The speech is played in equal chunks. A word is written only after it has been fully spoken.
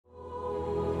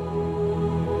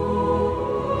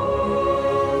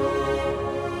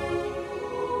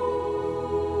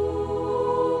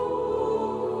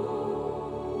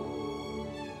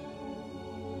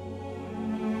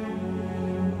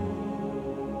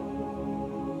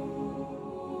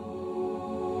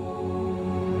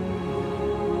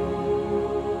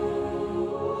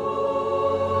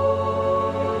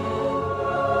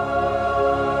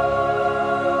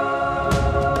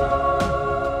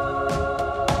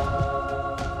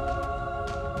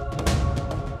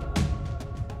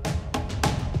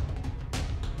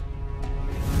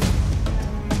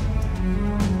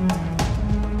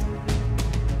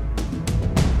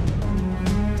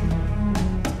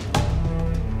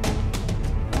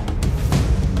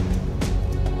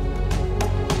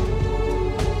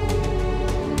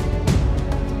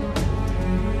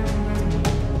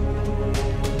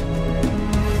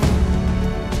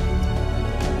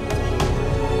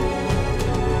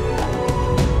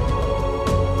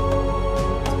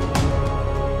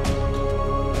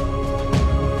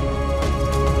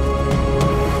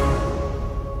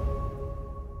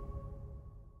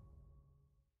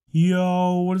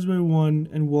What is everyone,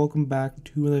 and welcome back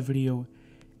to another video.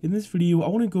 In this video, I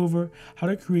want to go over how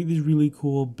to create these really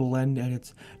cool blend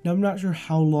edits. Now, I'm not sure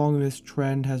how long this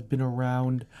trend has been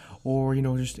around, or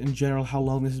just in general how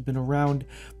long this has been around,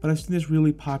 but I've seen this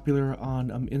really popular on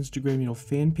Instagram,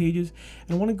 fan pages,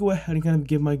 and I want to go ahead and kind of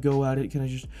give my go at it. Kind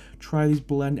of just try these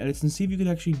blend edits and see if you can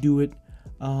actually do it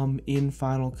in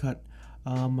Final Cut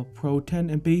Pro 10.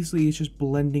 And basically, it's just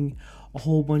blending a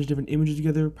whole bunch of different images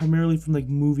together, primarily from like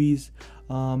movies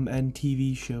and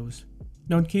TV shows.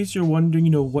 Now, in case you're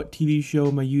wondering, what TV show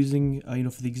am I using,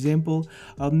 for the example,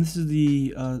 this is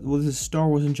this is Star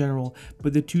Wars in general,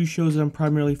 but the two shows that I'm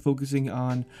primarily focusing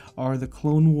on are the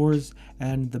Clone Wars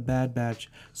and the Bad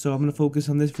Batch. So I'm going to focus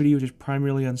on this video just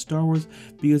primarily on Star Wars,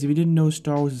 because if you didn't know,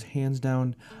 Star Wars is hands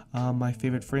down my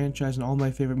favorite franchise, and all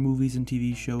my favorite movies and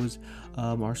TV shows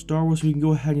are Star Wars. So you can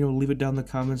go ahead and leave it down in the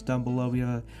comments down below. We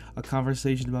have a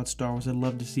conversation about Star Wars. I'd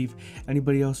love to see if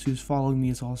anybody else who's following me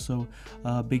is also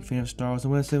a big fan of Star Wars. And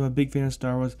when I say I'm a big fan of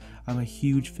Star Wars, I'm a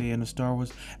huge fan of Star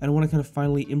Wars, and I want to kind of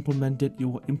finally implement it.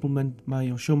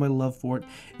 Show my love for it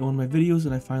in one of my videos,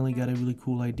 and I finally got a really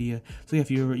cool idea. So yeah, if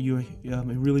you're a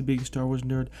really big Star Wars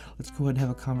nerd, let's go ahead and have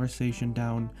a conversation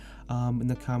down in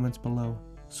the comments below.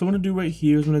 So what I'm going to do right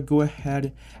here is I'm going to go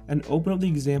ahead and open up the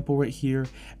example right here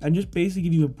and just basically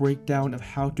give you a breakdown of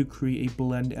how to create a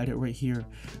blend edit right here.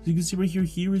 So you can see right here,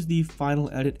 here is the final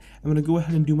edit. I'm going to go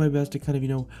ahead and do my best to kind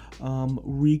of,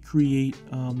 recreate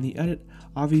the edit.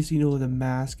 Obviously, the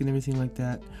mask and everything like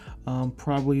that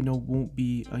probably, won't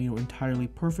be, entirely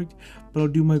perfect, but I'll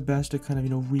do my best to kind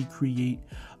of, recreate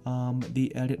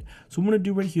the edit. So what I'm going to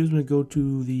do right here is I'm going to go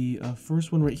to the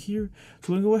first one right here.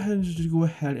 So I'm going to go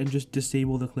ahead and just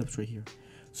disable the clips right here.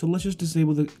 So let's just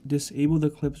disable the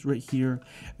clips right here,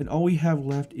 and all we have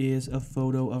left is a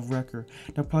photo of Wrecker.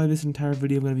 Now, probably this entire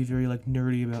video I'm going to be very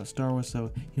nerdy about Star Wars,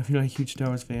 so if you're not a huge Star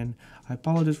Wars fan, I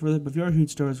apologize for that. But if you are a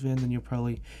huge Star Wars fan, then you'll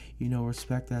probably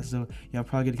respect that. So yeah, I'm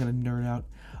probably gonna kind of nerd out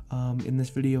in this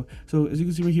video. So as you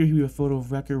can see right here, we have a photo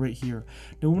of Wrecker right here.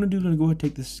 Now what I'm gonna do is I'm gonna go ahead and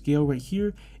take the scale right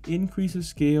here, increase the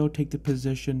scale, take the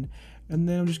position, and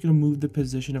then I'm just going to move the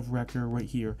position of Wrecker right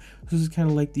here. So this is kind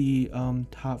of like the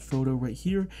top photo right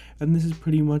here, and this is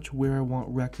pretty much where I want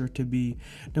Wrecker to be.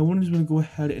 Now what I'm just going to go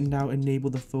ahead and now enable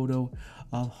the photo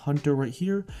of Hunter right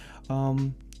here.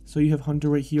 So you have Hunter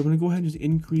right here. I'm going to go ahead and just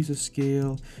increase the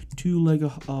scale to like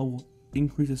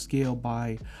increase the scale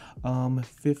by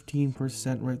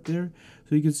 15% right there.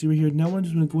 So you can see right here. Now I'm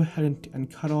just going to go ahead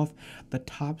and cut off the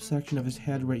top section of his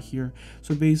head right here.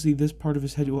 So basically this part of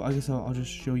his head, well, I guess I'll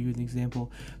just show you an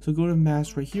example. So go to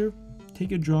mask right here,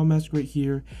 take a draw mask right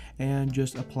here, and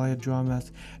just apply a draw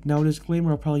mask. Now, a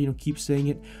disclaimer, I'll probably keep saying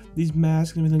it, these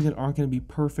masks and everything that aren't going to be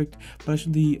perfect, but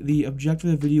actually the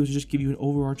objective of the video is to just give you an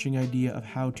overarching idea of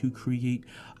how to create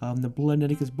the blend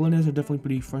edit, because blend edits are definitely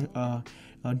pretty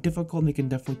difficult, and they can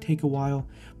definitely take a while,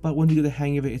 but once you get the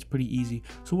hang of it, it's pretty easy.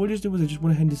 So what I just did was I just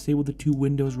went ahead and disabled the two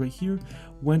windows right here,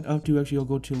 went up to, actually I'll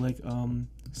go to like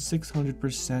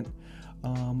 600%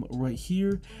 right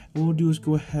here, and what we'll do is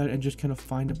go ahead and just kind of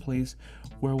find a place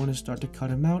where I want to start to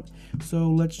cut him out. So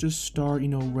let's just start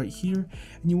right here,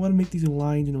 and you want to make these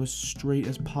lines as straight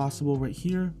as possible right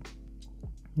here.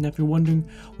 Now if you're wondering,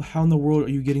 well, how in the world are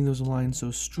you getting those lines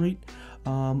so straight,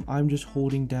 I'm just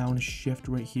holding down shift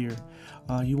right here.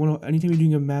 You want to, anytime you're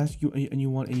doing a mask and you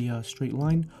want a straight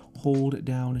line, hold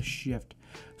down shift.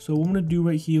 So what I'm going to do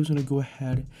right here is I'm going to go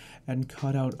ahead and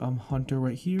cut out Hunter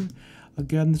right here.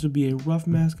 Again, this would be a rough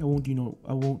mask. I won't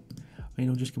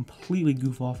just completely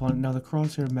goof off on it. Now the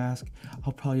crosshair mask,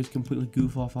 I'll probably just completely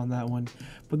goof off on that one,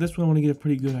 but this one I want to get a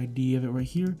pretty good idea of it right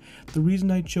here. The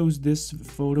reason I chose this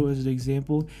photo as an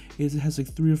example is it has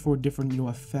like 3 or 4 different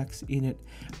effects in it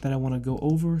that I want to go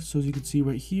over. So as you can see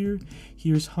right here,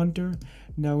 here's Hunter.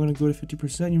 Now we're going to go to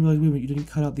 50%. You realize, wait a minute, you didn't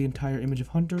cut out the entire image of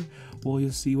Hunter. Well,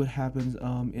 you'll see what happens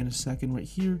in a second right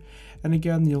here. And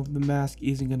again, the mask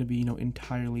isn't going to be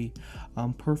entirely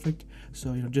perfect.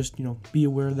 So just be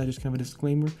aware of that. Just kind of a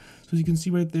disclaimer. So as you can see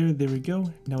right there, there we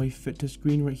go. Now we fit to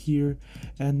screen right here,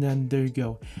 and then there you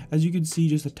go. As you can see,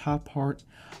 just the top part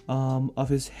of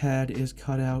his head is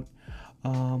cut out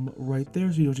right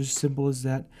there. So just simple as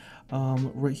that.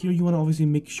 Right here, you want to obviously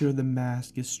make sure the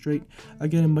mask is straight.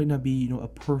 Again, it might not be a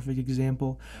perfect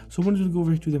example, so I'm going to go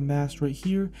over to the mask right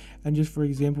here, and just for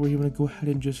example, you want to go ahead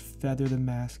and just feather the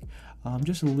mask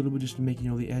just a little bit, just to make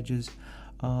the edges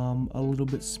a little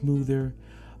bit smoother.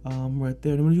 Right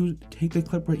there. And I'm going to take the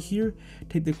clip right here,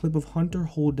 take the clip of Hunter,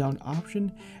 hold down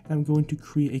Option, and I'm going to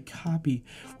create a copy.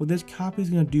 What this copy is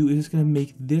going to do is it's going to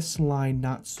make this line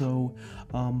not so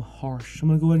harsh. So I'm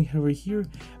going to go ahead and head over here,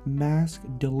 mask,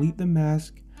 delete the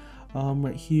mask,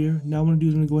 right here. Now what I'm going to do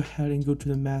is I'm going to go ahead and go to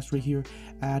the mask right here,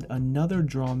 add another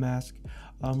draw mask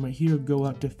right here, go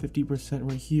up to 50%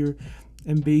 right here,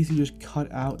 and basically just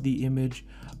cut out the image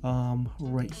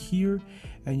right here,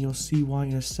 and you'll see why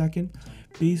in a second.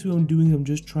 Basically what I'm doing is I'm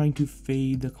just trying to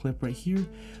fade the clip right here.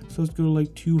 So let's go to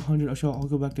like 200. So I'll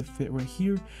go back to fit right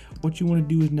here. What you want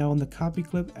to do is now on the copy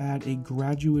clip, add a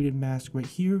graduated mask right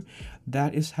here.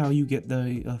 That is how you get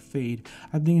the fade.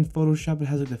 I think in Photoshop it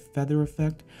has like the feather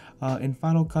effect. In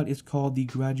Final Cut it's called the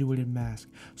graduated mask.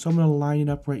 So I'm going to line it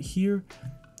up right here.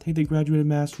 Take the graduated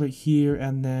mask right here,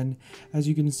 and then as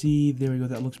you can see, there we go,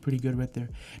 that looks pretty good right there.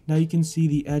 Now you can see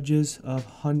the edges of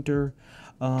Hunter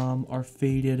are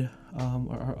faded,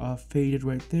 faded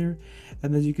right there,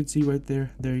 and as you can see right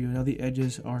there, there you go, now the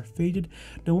edges are faded.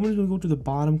 Now I'm going to go to the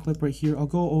bottom clip right here. I'll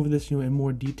go over this in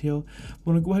more detail. I'm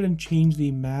going to go ahead and change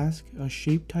the mask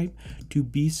shape type to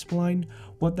B-spline.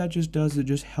 What that just does, it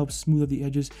just helps smooth out the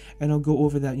edges, and I'll go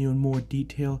over that in more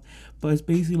detail. But it's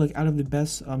basically like out of the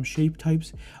best shape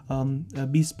types,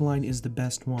 B-spline is the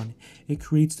best one. It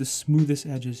creates the smoothest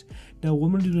edges. Now what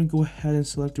I'm going to do is go ahead and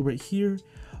select it right here.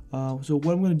 So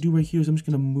what I'm going to do right here is I'm just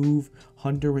going to move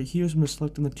Hunter right here. So I'm going to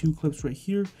select on the two clips right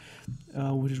here,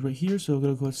 which is right here. So I'm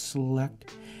going to go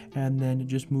select and then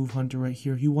just move Hunter right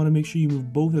here. You want to make sure you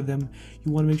move both of them.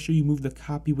 You want to make sure you move the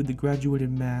copy with the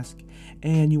graduated mask,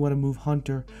 and you want to move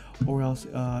Hunter, or else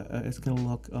it's going to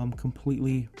look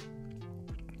completely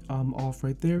off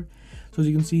right there. So as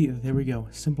you can see, there we go,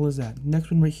 simple as that.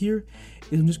 Next one right here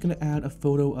is I'm just going to add a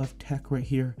photo of Tech right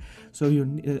here. So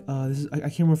this is, I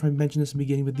can't remember if I mentioned this in the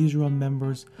beginning, but these are all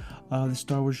members of the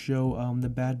Star Wars show, the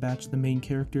Bad Batch, the main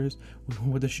characters,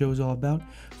 what the show is all about.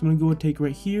 So I'm going to go and take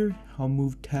right here, I'll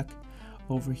move Tech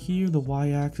over here, the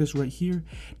y-axis right here.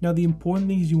 Now the important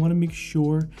thing is you want to make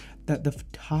sure that the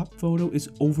top photo is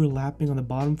overlapping on the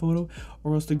bottom photo,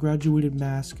 or else the graduated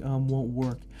mask won't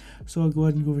work. So I'll go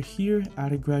ahead and go over here,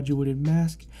 add a graduated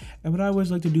mask, and what I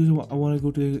always like to do is I want to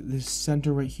go to this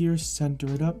center right here, center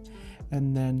it up,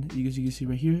 and then you can see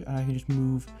right here, I can just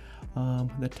move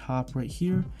the top right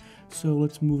here. So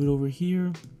let's move it over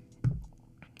here,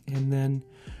 and then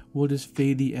we'll just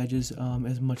fade the edges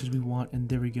as much as we want, and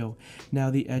there we go.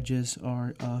 Now the edges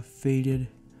are faded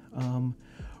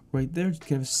right there. It's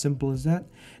kind of as simple as that.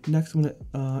 Next, I'm going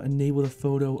to enable the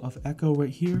photo of Echo right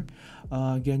here.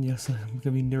 Again, yes, I'm going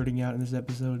to be nerding out in this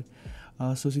episode.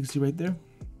 So as you can see right there,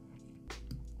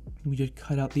 we just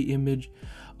cut out the image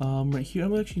right here.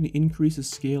 I'm actually going to increase the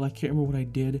scale. I can't remember what I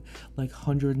did, like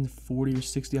 140 or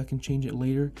 60. I can change it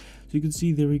later. So you can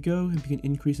see, there we go. If you can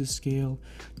increase the scale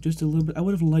just a little bit. I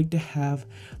would have liked to have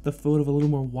the photo of a little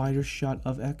more wider shot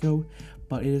of Echo,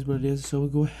 but it is what it is. So we'll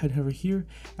go ahead over here,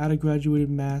 add a graduated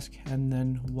mask, and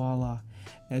then voila.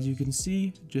 As you can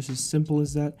see, just as simple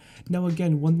as that. Now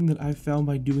again, one thing that I found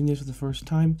by doing this for the first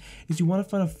time is you want to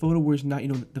find a photo where it's not,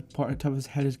 the part on top of his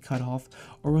head is cut off,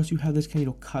 or else you have this kind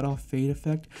of, cut off fade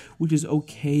effect, which is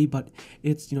okay, but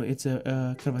it's, it's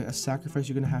a kind of like a sacrifice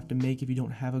you're going to have to make if you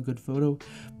don't have a good photo.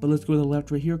 But let's go to the left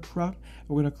right here, crop, and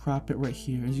we're going to crop it right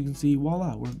here. As you can see,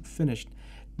 voila, we're finished.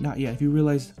 Not yet. If you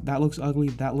realize that looks ugly,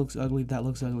 that looks ugly, that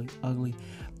looks ugly.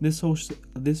 This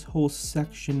whole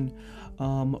section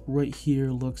right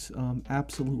here looks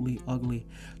absolutely ugly.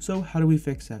 So how do we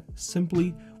fix that?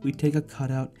 Simply, we take a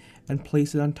cutout and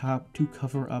place it on top to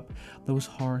cover up those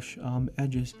harsh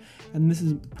edges. And this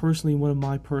is personally one of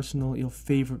my personal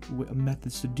favorite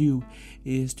methods to do,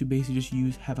 is to basically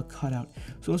just have a cutout.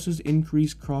 So let's just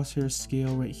increase crosshair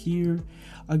scale right here.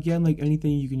 Again, like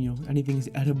anything, you can anything is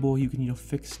edible, you can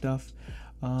fix stuff.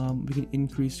 We can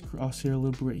increase crosshair a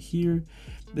little bit right here.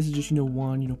 This is just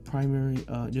one primary,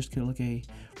 just kind of like a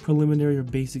preliminary or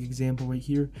basic example right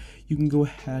here. You can go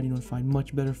ahead and find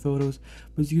much better photos,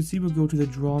 but as you can see, we'll go to the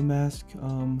draw mask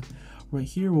right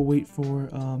here. We'll wait for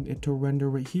it to render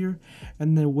right here,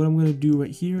 and then what I'm going to do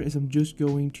right here is I'm just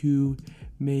going to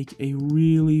make a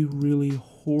really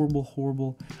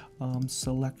horrible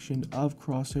selection of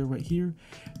crosshair right here,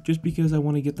 just because I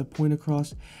want to get the point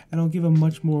across, and I'll give a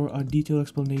much more detailed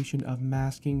explanation of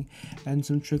masking and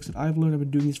some tricks that I've learned. I've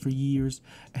been doing this for years,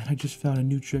 and I just found a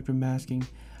new trick for masking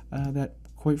that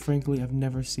quite frankly I've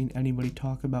never seen anybody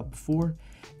talk about before,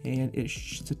 and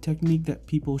it's a technique that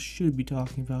people should be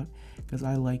talking about because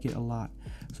I like it a lot.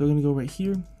 So I'm going to go right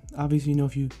here. Obviously,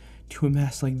 if you do a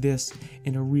mask like this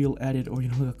in a real edit, or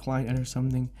like a client edit or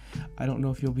something, I don't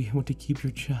know if you'll be able to keep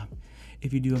your job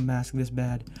if you do a mask this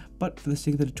bad. But for the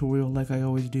sake of the tutorial, like I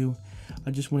always do,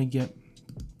 I just want to get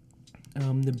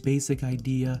the basic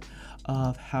idea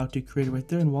of how to create it right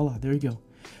there, and voila, there you go.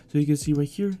 So you can see right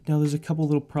here, now there's a couple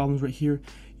little problems right here.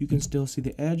 You can still see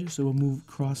the edge, so we'll move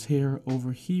crosshair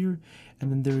over here,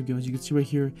 and then there it goes. You can see right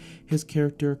here, his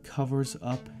character covers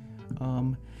up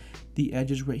the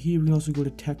edges right here. We can also go to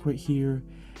tech right here,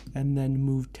 and then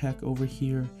move tech over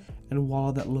here, and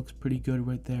voila, that looks pretty good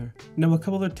right there. Now a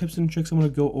couple other tips and tricks I want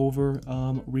to go over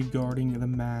regarding the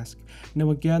mask.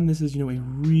 Now again, this is, you know, a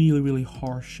really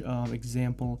harsh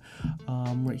example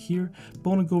right here, but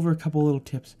I want to go over a couple little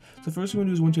tips. So first, what you want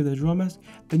to do is once you have the draw mask,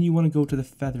 then you want to go to the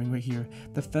feathering right here.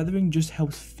 The feathering just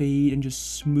helps fade and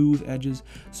just smooth edges,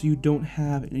 so you don't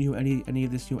have, you know, any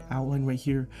of this, you know, outline right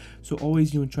here. So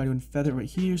always, you know, try to feather right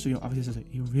here. So, you know, obviously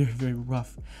this is a very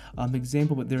rough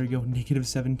example, but there you go,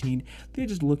 -17. They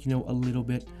just look, you know, a little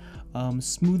bit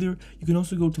smoother. You can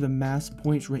also go to the mask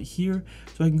points right here.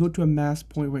 So I can go to a mask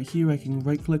point right here. I can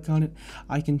right click on it.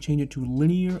 I can change it to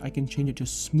linear. I can change it to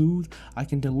smooth. I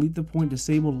can delete the point,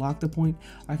 disable, lock the point.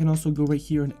 I can also go right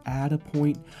here and add a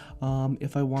point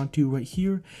if I want to right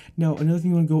here. Now another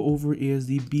thing I want to go over is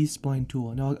the B-spline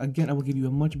tool. Now again, I will give you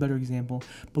a much better example,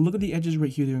 but look at the edges right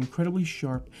here. They're incredibly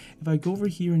sharp. If I go over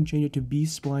here and change it to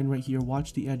B-spline right here,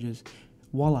 watch the edges.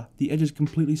 Voila, the edges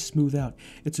completely smooth out.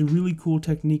 It's a really cool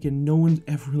technique, and no one's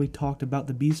ever really talked about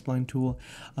the B-spline tool.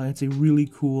 It's a really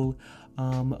cool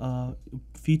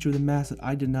feature of the mask that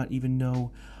I did not even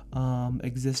know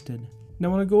existed. Now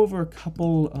I want to go over a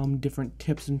couple different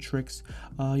tips and tricks,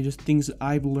 just things that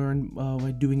I've learned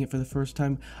by doing it for the first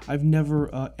time. I've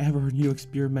never ever, you know,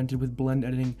 experimented with blend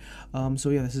editing,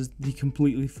 so yeah, this is the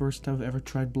completely first time I've ever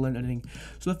tried blend editing.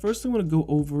 So the first thing I want to go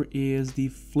over is the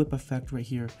flip effect right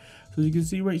here. So as you can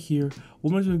see right here,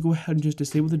 what I'm going to go ahead and just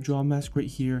disable the draw mask right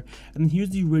here, and then here's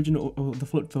the original, the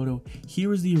flipped photo.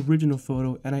 Here is the original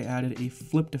photo, and I added a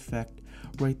flipped effect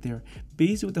right there.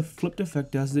 Basically what the flipped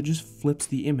effect does is it just flips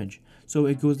the image, so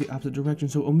it goes the opposite direction.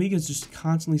 So Omega is just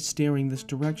constantly staring this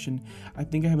direction. I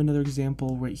think I have another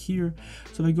example right here.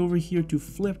 So if I go over here to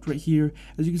flipped right here,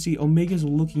 as you can see, Omega is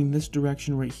looking this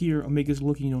direction right here. Omega is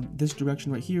looking, you know, this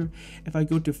direction right here. If I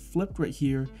go to flipped right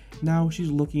here, now she's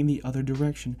looking the other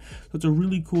direction. So it's a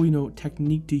really cool, you know,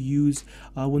 technique to use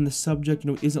when the subject,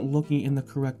 you know, isn't looking in the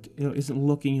correct, isn't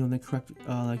looking, in the correct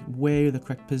like way or the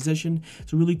correct position.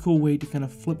 It's a really cool way to kind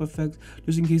of flip effect,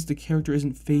 just in case the character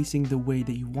isn't facing the way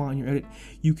that you want in your edit.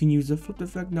 You can use the flipped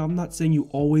effect. Now I'm not saying you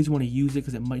always want to use it,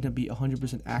 because it might not be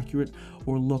 100% accurate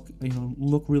or look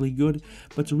really good,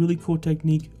 but it's a really cool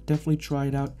technique. Definitely try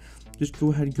it out. Just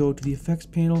go ahead and go to the effects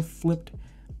panel, flipped.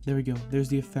 There we go. There's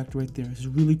the effect right there. It's a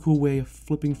really cool way of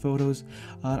flipping photos.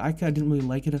 I kind of didn't really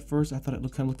like it at first. I thought it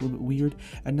kind of looked a little bit weird.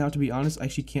 And now, to be honest, I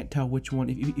actually can't tell which one.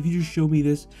 If you just show me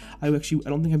this, I don't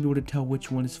think I'd be able to tell which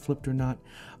one is flipped or not.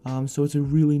 So it's a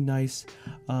really nice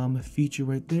feature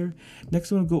right there.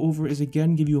 Next, I want to go over is,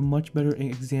 again, give you a much better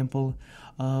example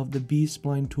of the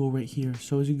B-spline tool right here.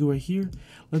 So as you go right here,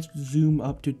 let's zoom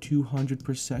up to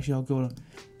 200%. Actually,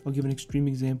 I'll give an extreme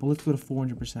example. Let's go to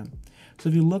 400%. So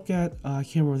if you look at, I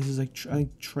can't remember, this is like, I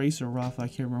think Trace or Rafa, I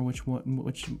can't remember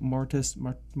which Marta's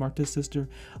sister,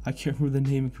 I can't remember the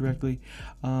name correctly,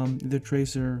 either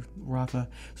Trace or Rafa.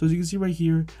 So as you can see right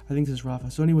here, I think this is Rafa.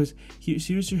 So anyways,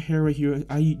 here's your hair right here.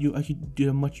 You actually did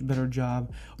a much better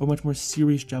job, or much more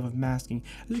serious job of masking.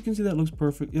 As you can see, that looks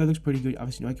perfect. Yeah, it looks pretty good.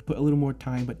 Obviously, I could put a little more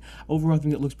time, but overall I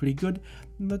think it looks pretty good.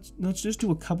 Let's just do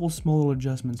a couple small little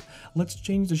adjustments. Let's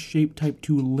change the shape type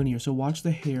to linear. So watch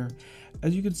the hair.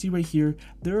 As you can see right here,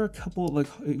 there are a couple, like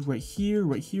right here,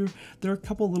 there are a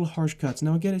couple little harsh cuts.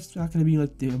 Now again, it's not going to be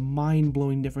like the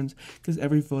mind-blowing difference, because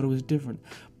every photo is different.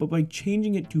 But by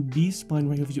changing it to B-spline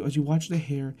right here, as you watch the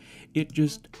hair, it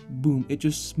just, boom, it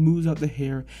just smooths out the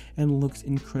hair and looks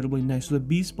incredibly nice. So the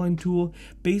B-spline tool,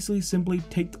 basically simply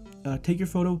take your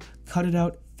photo, cut it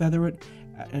out, feather it,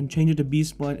 and change it to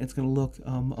B-spline. It's going to look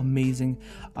amazing.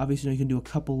 Obviously, you can do a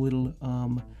couple little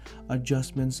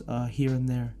adjustments here and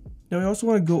there. Now I also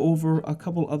want to go over a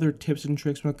couple other tips and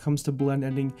tricks when it comes to blend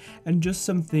editing, and just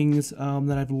some things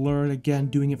that I've learned, again,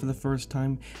 doing it for the first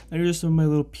time. And here's some of my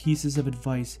little pieces of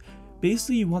advice.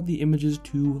 Basically, you want the images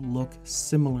to look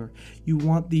similar. You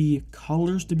want the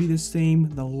colors to be the same,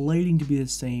 the lighting to be the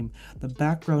same, the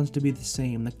backgrounds to be the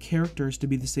same, the characters to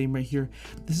be the same right here.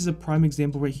 This is a prime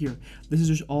example right here. This is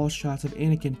just all shots of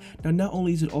Anakin. Now, not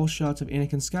only is it all shots of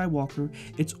Anakin Skywalker,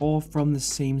 it's all from the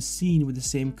same scene with the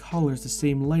same colors, the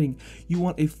same lighting. You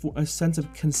want a sense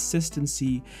of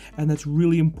consistency, and that's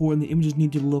really important. The images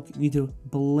need to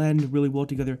blend really well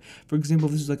together. For example,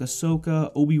 this is like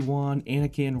Ahsoka, Obi-Wan,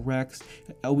 Anakin, Rex, Rex.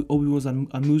 Obi was on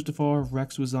Mustafar,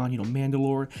 Rex was on, you know,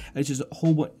 Mandalore. It's just a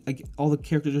whole bunch, like, all the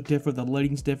characters are different, the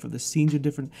lighting's different, the scenes are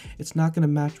different. It's not going to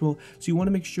match well. So you want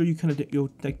to make sure you kind of, you know,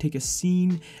 like, take a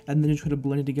scene and then you try to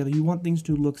blend it together. You want things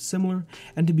to look similar,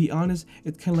 and to be honest,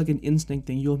 it's kind of like an instinct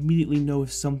thing. You'll immediately know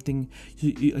if something,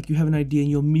 like, you have an idea and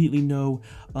you'll immediately know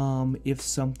if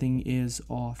something is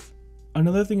off.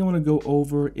 Another thing I want to go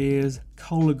over is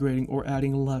color grading or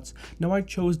adding LUTs. Now I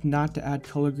chose not to add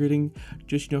color grading,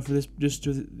 just, you know, for this, just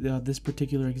to this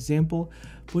particular example.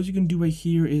 But what you can do right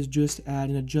here is just add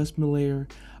an adjustment layer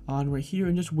on right here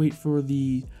and just wait for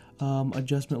the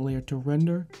adjustment layer to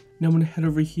render. Now I'm going to head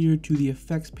over here to the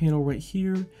effects panel right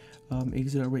here,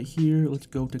 exit out right here. Let's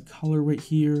go to color right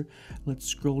here. Let's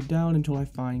scroll down until I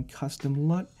find custom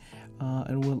LUT,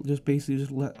 and we'll just basically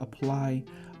just apply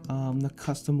the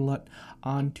custom LUT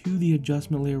onto the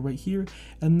adjustment layer right here.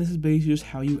 And this is basically just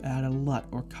how you add a LUT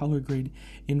or color grade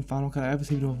in Final Cut. I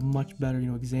obviously have much better, you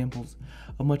know, examples,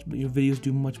 videos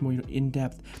do much more, you know, in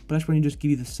depth, but I just want to just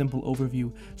give you the simple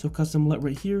overview. So custom LUT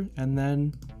right here, and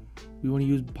then we want to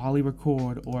use poly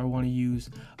record, or I want to use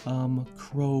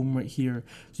Chrome right here.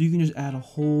 So you can just add a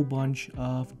whole bunch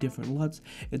of different LUTs.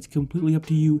 It's completely up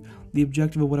to you. The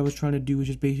objective of what I was trying to do is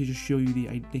just basically just show you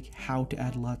like how to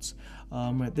add LUTs.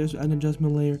 Right, there's an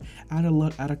adjustment layer, add a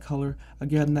LUT, add a color.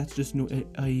 Again, that's just, you know,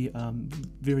 a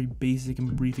very basic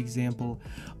and brief example,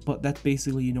 but that's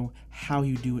basically, you know, how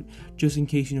you do it, just in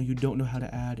case, you know, you don't know how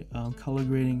to add color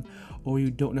grading, or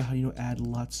you don't know how, you know, add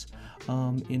LUTs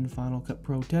in Final Cut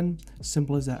Pro 10.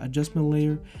 Simple as that. Adjustment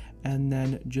layer, and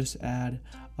then just add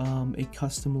a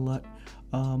custom LUT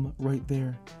right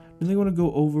there. The thing I want to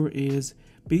go over is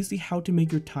basically how to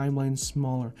make your timeline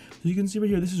smaller. So you can see right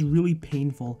here, this is really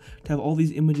painful to have all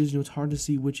these images. You know, it's hard to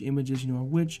see which images, you know, are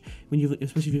which, when you,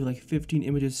 especially if you have like 15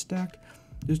 images stacked.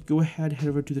 Just go ahead, head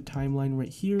over to the timeline right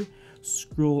here,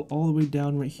 scroll all the way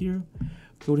down right here,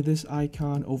 go to this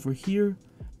icon over here,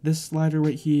 this slider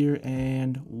right here,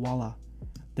 and voila.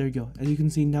 There you go. As you can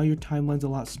see, now your timeline's a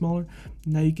lot smaller.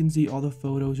 Now you can see all the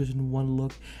photos just in one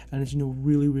look, and it's, you know,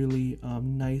 really, really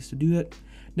nice to do that.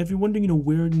 Now, if you're wondering, you know,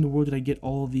 where in the world did I get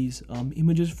all of these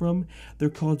images from, they're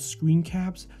called screen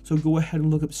caps. So go ahead and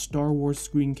look up Star Wars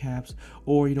screen caps,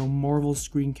 or, you know, Marvel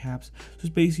screen caps. So it's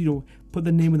basically, you know, put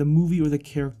the name of the movie or the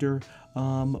character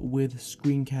with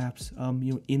screen caps,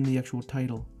 you know, in the actual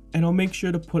title. And I'll make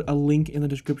sure to put a link in the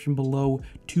description below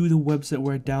to the website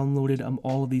where I downloaded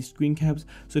all of these screen caps.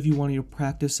 So if you want to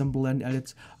practice some blend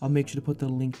edits, I'll make sure to put the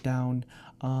link down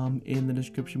in the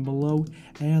description below.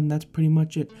 And that's pretty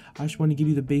much it. I just want to give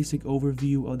you the basic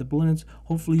overview of the blends.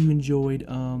 Hopefully you enjoyed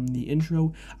the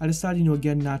intro. I decided, you know,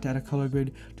 again, not to add a color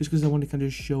grade just because I wanted to kind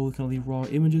of show kind of the raw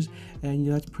images, and, you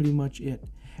know, that's pretty much it.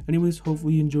 Anyways,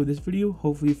 hopefully you enjoyed this video.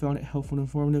 Hopefully you found it helpful and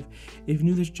informative. If you're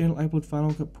new to this channel, I upload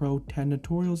Final Cut Pro 10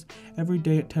 tutorials every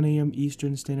day at 10 AM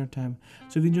Eastern Standard Time.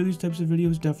 So if you enjoy these types of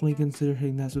videos, definitely consider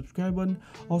hitting that subscribe button.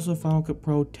 Also, Final Cut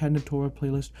Pro 10 tutorial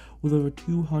playlist with over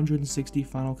 260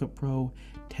 Final Cut Pro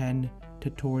 10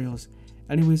 tutorials.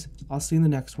 Anyways, I'll see you in the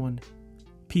next one.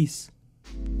 Peace.